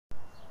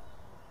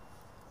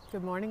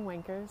Good morning,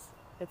 Winkers.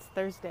 It's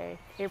Thursday,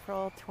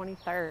 April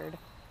 23rd.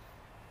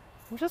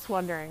 I'm just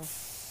wondering,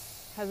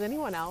 has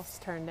anyone else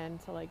turned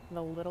into like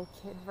the little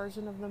kid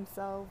version of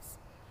themselves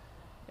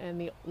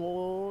and the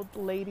old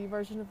lady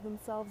version of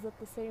themselves at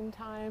the same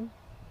time?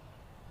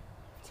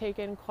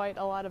 Taken quite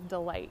a lot of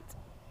delight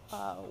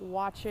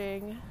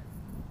watching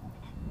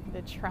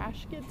the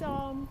trash get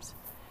dumped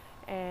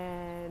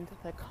and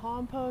the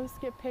compost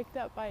get picked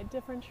up by a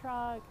different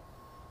truck.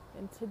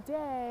 And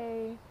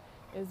today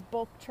is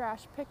bulk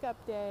trash pickup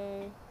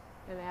day,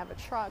 and they have a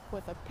truck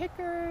with a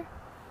picker,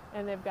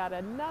 and they've got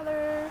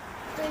another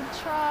big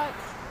truck,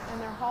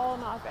 and they're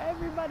hauling off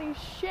everybody's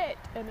shit.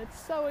 And it's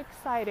so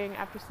exciting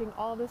after seeing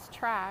all this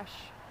trash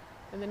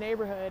in the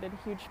neighborhood in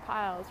huge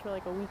piles for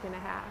like a week and a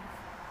half.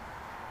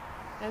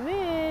 And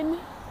then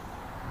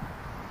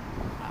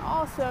I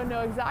also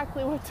know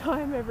exactly what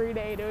time every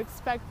day to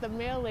expect the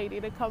mail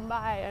lady to come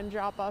by and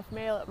drop off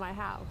mail at my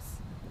house.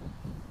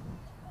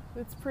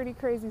 It's pretty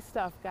crazy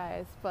stuff,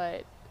 guys, but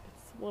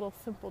it's little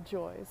simple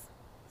joys.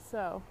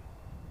 So,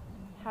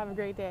 have a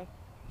great day.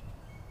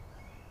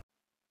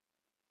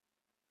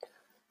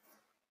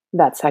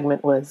 That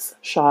segment was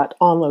shot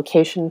on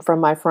location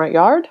from my front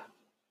yard.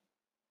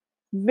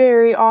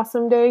 Very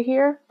awesome day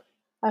here.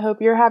 I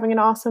hope you're having an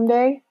awesome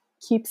day.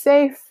 Keep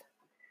safe.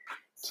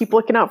 Keep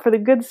looking out for the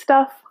good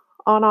stuff.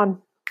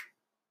 On.